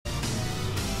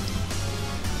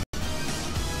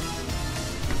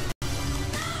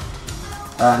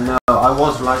No, I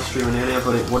was live streaming earlier,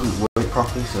 but it wouldn't work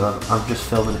properly, so I'm just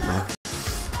filming it now.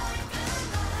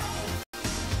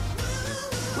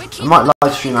 I might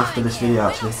live stream after this video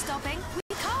actually.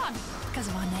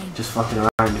 Just fucking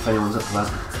around if anyone's up for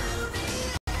that.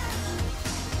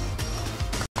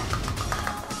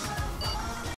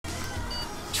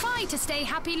 Try to stay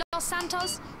happy, Los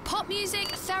Santos. Pop music,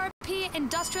 therapy,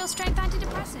 industrial strength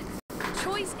antidepressants.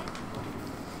 Choice.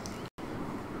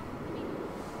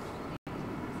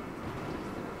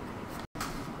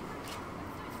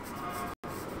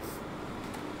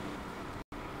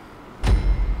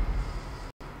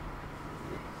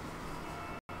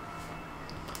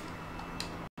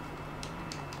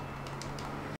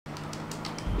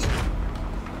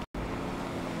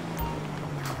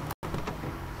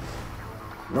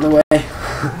 Run away.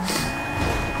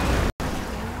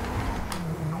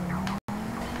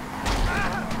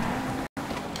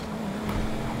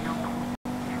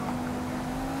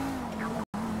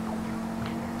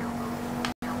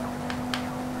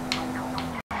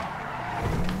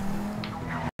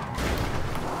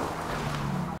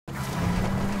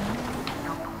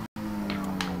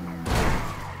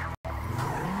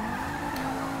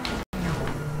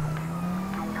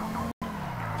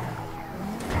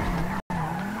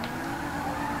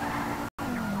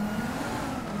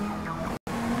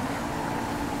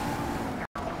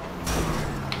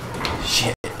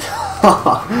 Shit.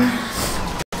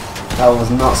 That was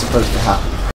not supposed to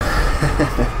happen.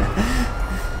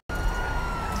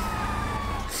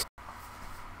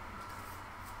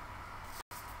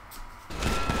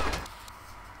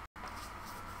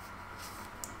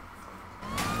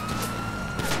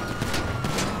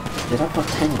 Did I put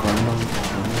 10 grand on it?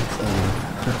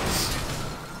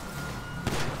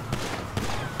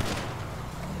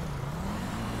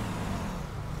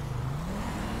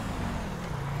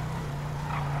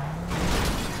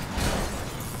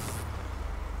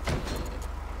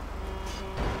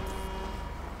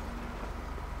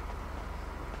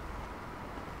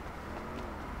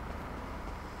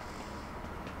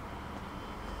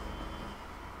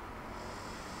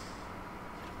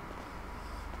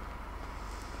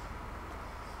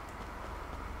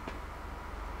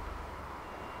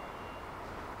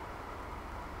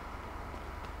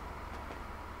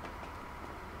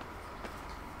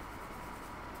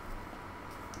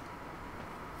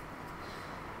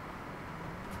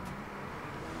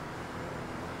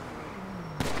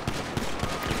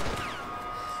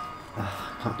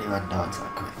 I can't believe I died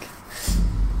that quick.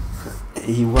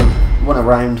 He won a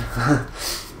round.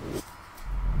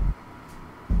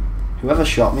 Whoever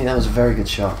shot me, that was a very good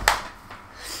shot.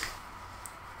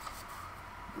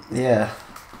 Yeah.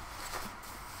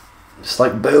 Just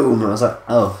like boom, I was like,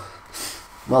 oh,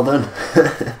 well done.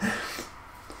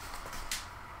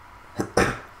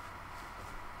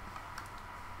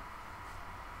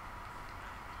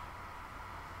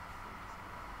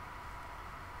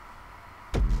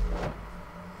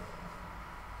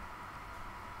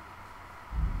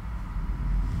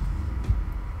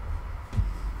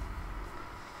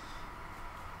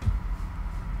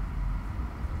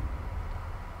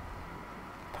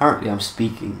 Apparently I'm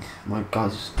speaking, my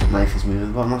guy's mouth is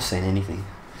moving, but I'm not saying anything.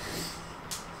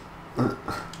 That's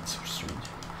so strange.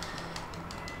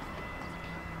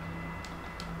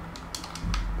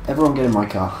 Everyone get in my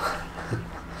car.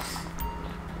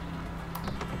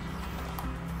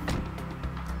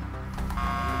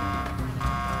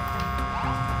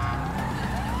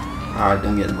 Alright,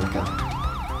 don't get in my car.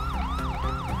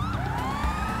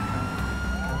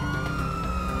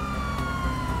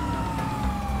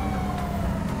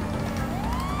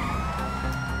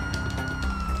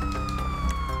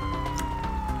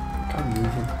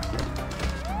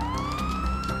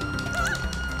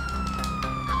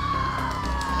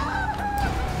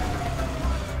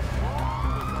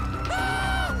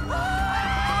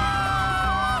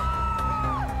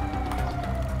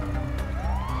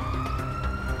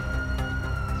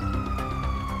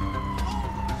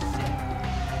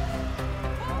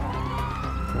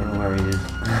 I don't know where he is.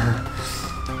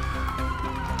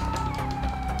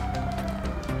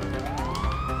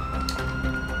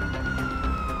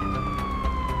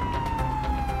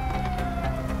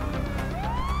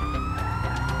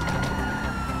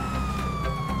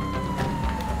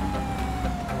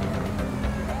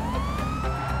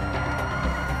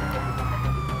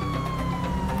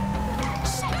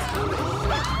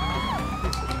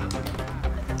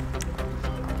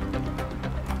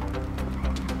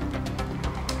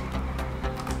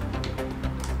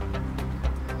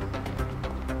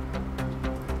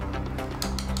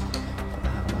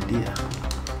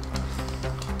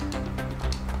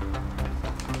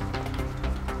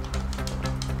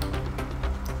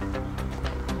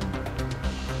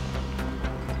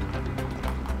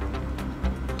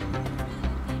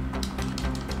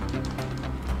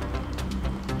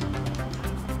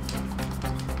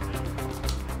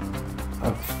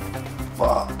 Oh,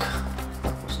 fuck.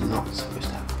 That was not supposed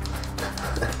to happen.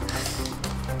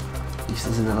 At least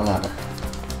there's another ladder.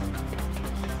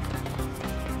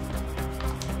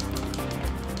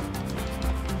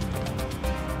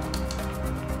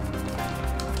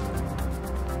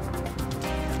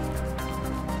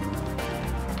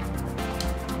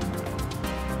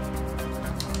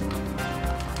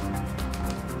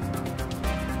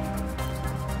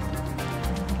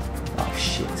 Oh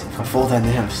shit, if I fall down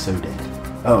there I'm so dead.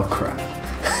 Oh crap.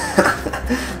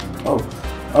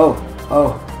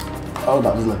 Oh,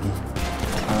 that was lucky.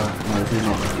 No, this is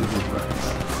not lucky, this is right.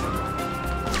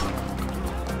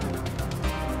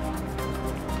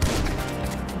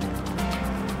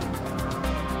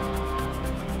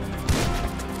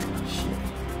 Shit.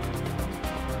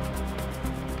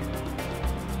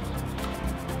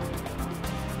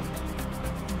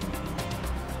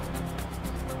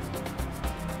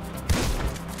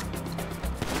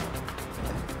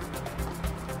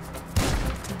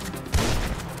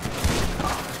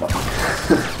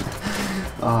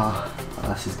 Oh,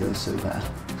 this is going so bad.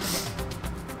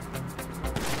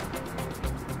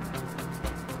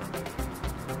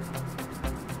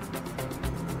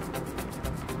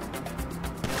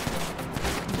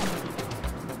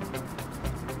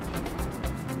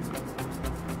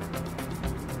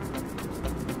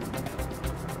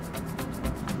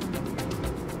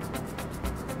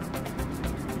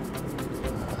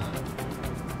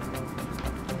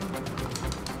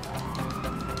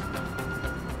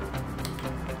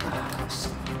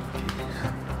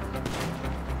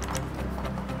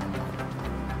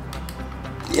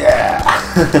 Yeah!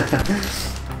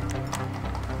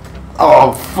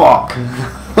 Oh fuck!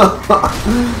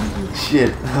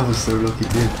 Shit, that was so lucky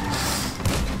dude.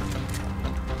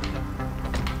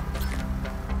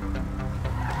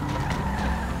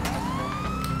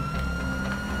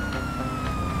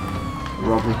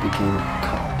 Robbers became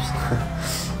cops.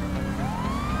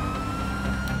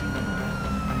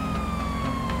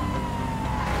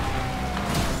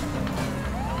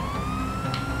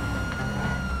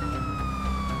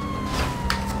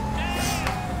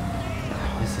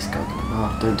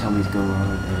 Oh, don't tell me he's going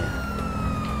around here.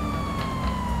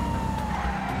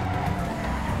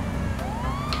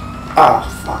 Oh,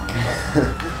 fuck.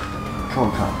 Come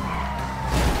on, Carl.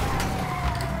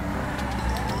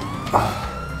 Oh.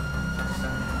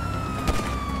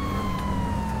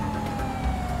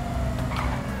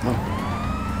 No.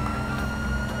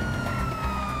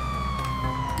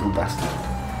 You bastard.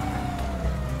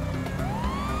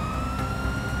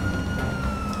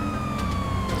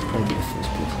 Let's play a bit of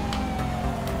first person.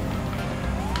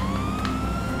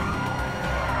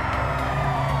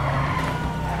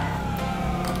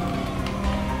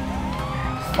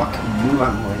 Fucking move out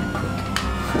of the way, quick.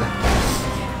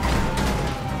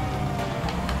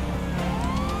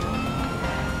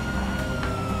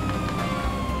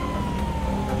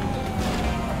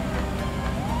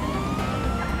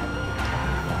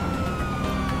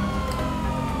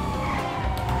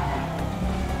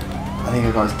 I think I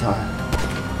got his tire.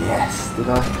 Yes, did I?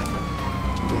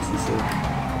 Yes, it's so.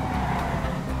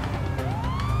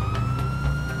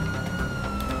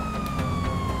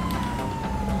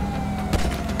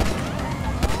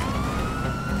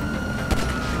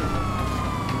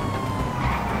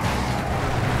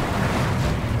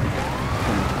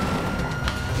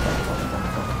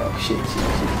 Shit.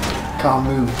 Can't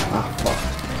move. Ah, fuck.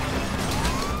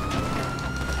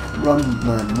 Run,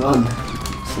 man, run.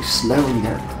 So slowly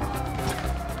now.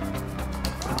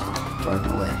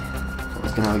 Driving away. Thought I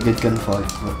was gonna have a good gunfight,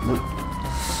 but nope.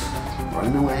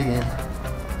 Running away again.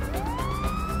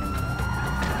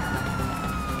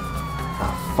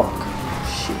 Ah, fuck.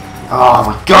 Shit. Oh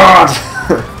my god!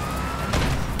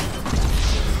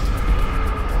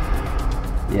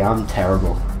 Yeah, I'm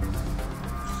terrible.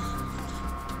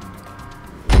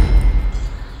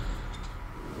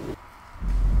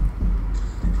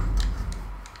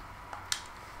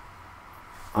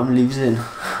 I'm losing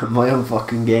my own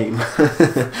fucking game.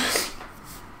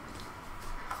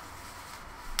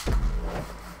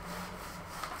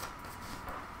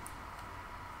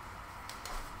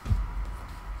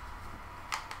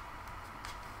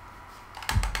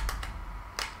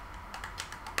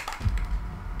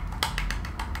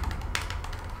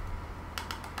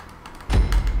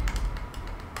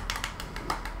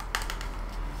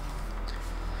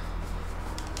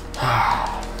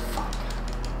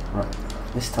 Right,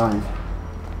 this time.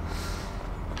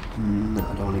 No, I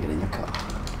don't want to get in your car.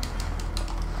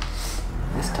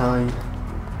 This time,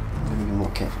 I'm going to be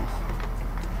more careful.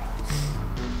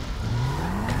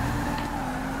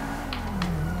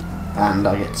 And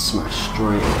I get smashed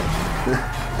straight away.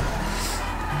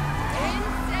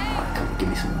 give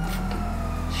me some fucking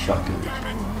shotgun.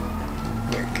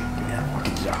 Give me that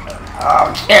fucking shotgun.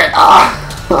 Oh shit! Ah!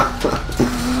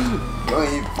 Go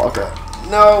you fucker.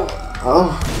 No! Oh,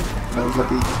 that was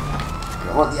lucky.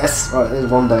 Come on, yes! Right,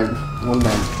 there's one down. One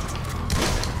down.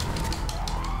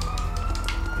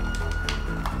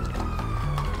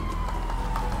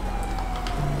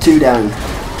 Two down.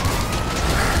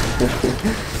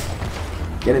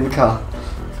 Get in the car.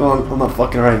 Come on, I'm not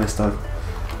fucking around this time.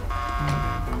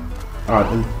 Alright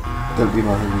then, don't be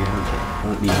my enemy, I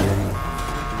don't need you anymore.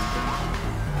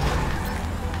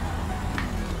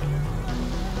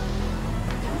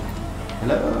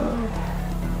 Hello?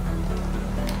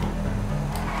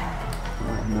 I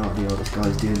have no idea what this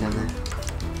guy's doing down there.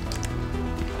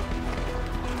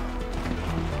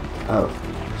 Oh,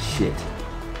 shit.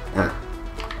 Ah.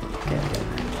 Okay, okay.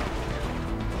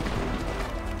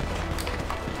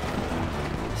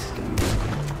 This is gonna be good.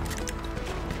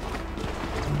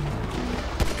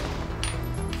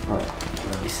 Right,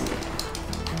 let me see.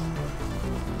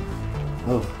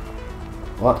 Oh.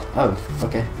 What? Oh,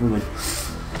 okay, moving.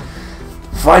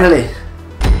 Finally!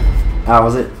 How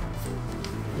was it?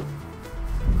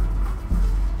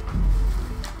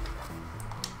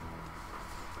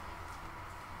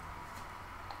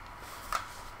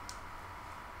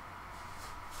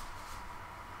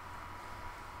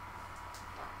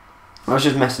 I was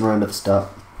just messing around at the start.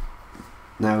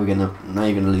 Now you're gonna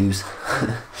lose.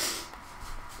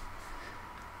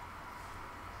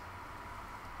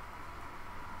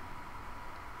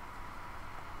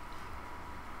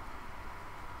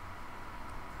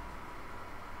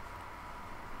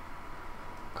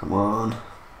 Come on.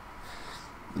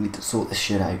 We need to sort this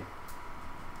shit out.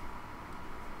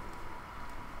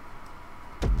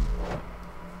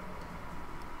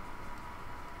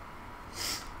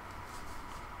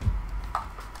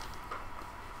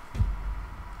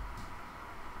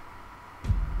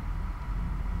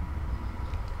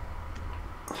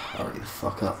 Hurry the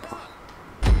fuck up.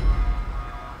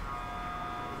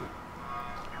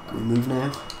 Can we move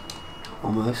now?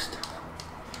 Almost.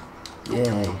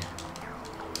 Yay.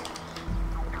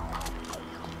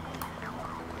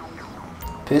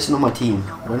 Person on my team,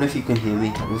 I don't know if you can hear me,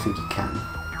 I don't think you can.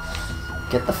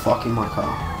 Get the fuck in my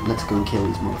car. Let's go and kill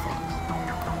these motherfuckers.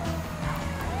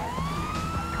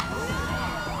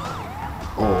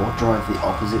 Or drive the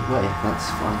opposite way, that's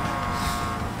fine.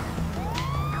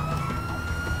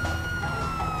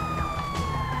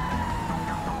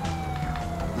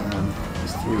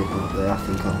 There's 3 of them up there, I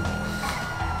think I'll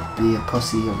be a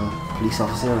pussy of a police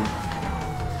officer and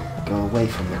go away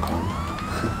from the crime.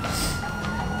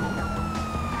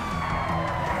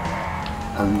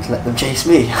 And let them chase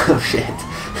me. Oh shit.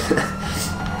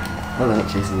 No, they're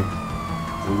not chasing me.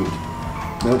 They're good.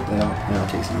 Nope, they are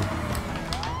chasing me.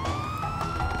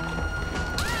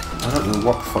 I don't know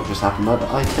what the fuck just happened. I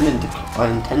intended to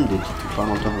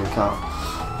climb on top of the car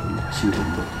and shoot him,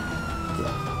 but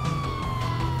yeah.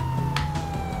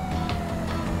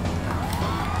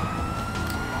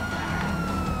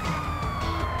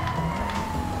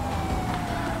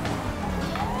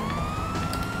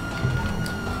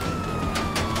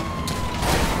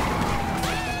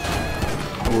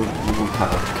 We won't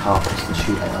have a car pistol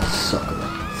shoot at us, suck at it.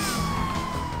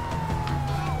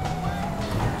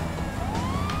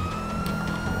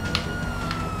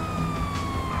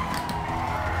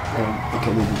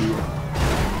 Okay, maybe do that.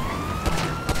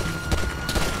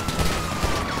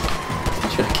 I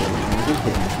should have killed him, I didn't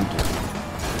hit him if you did.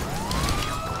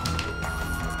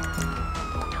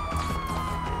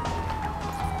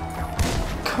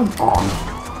 Come on!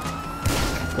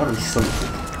 Gotta be something.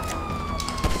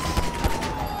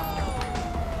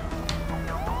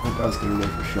 I was gonna go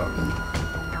for a shotgun.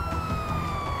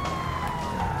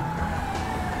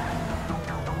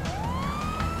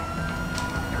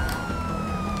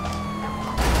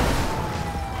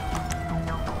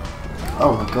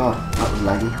 Oh my god, that was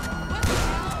laggy.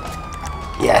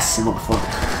 Yes,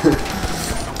 motherfucker.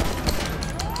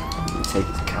 Let me take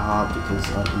his car because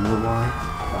I don't know why.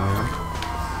 I am.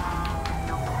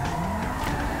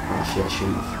 Oh shit, I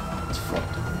shouldn't have. It's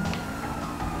fucked.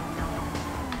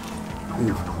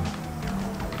 Ooh.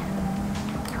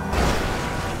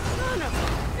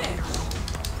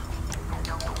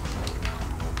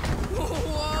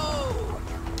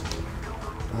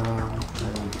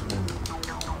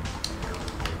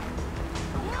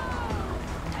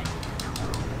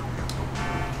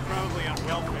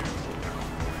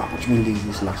 What do you mean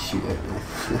this last shoot out there?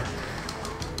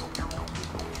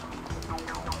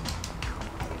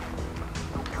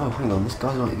 Oh, hang on, this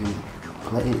guy's not even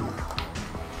playing.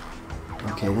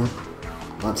 Okay then,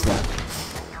 that's that.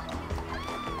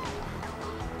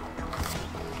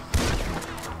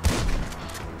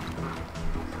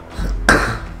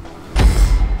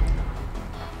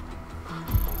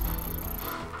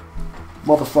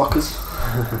 motherfuckers.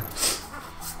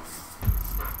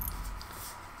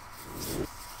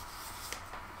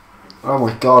 Oh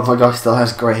my god, my guy still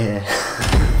has grey hair.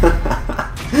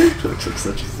 Looks like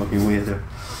such a fucking weirdo.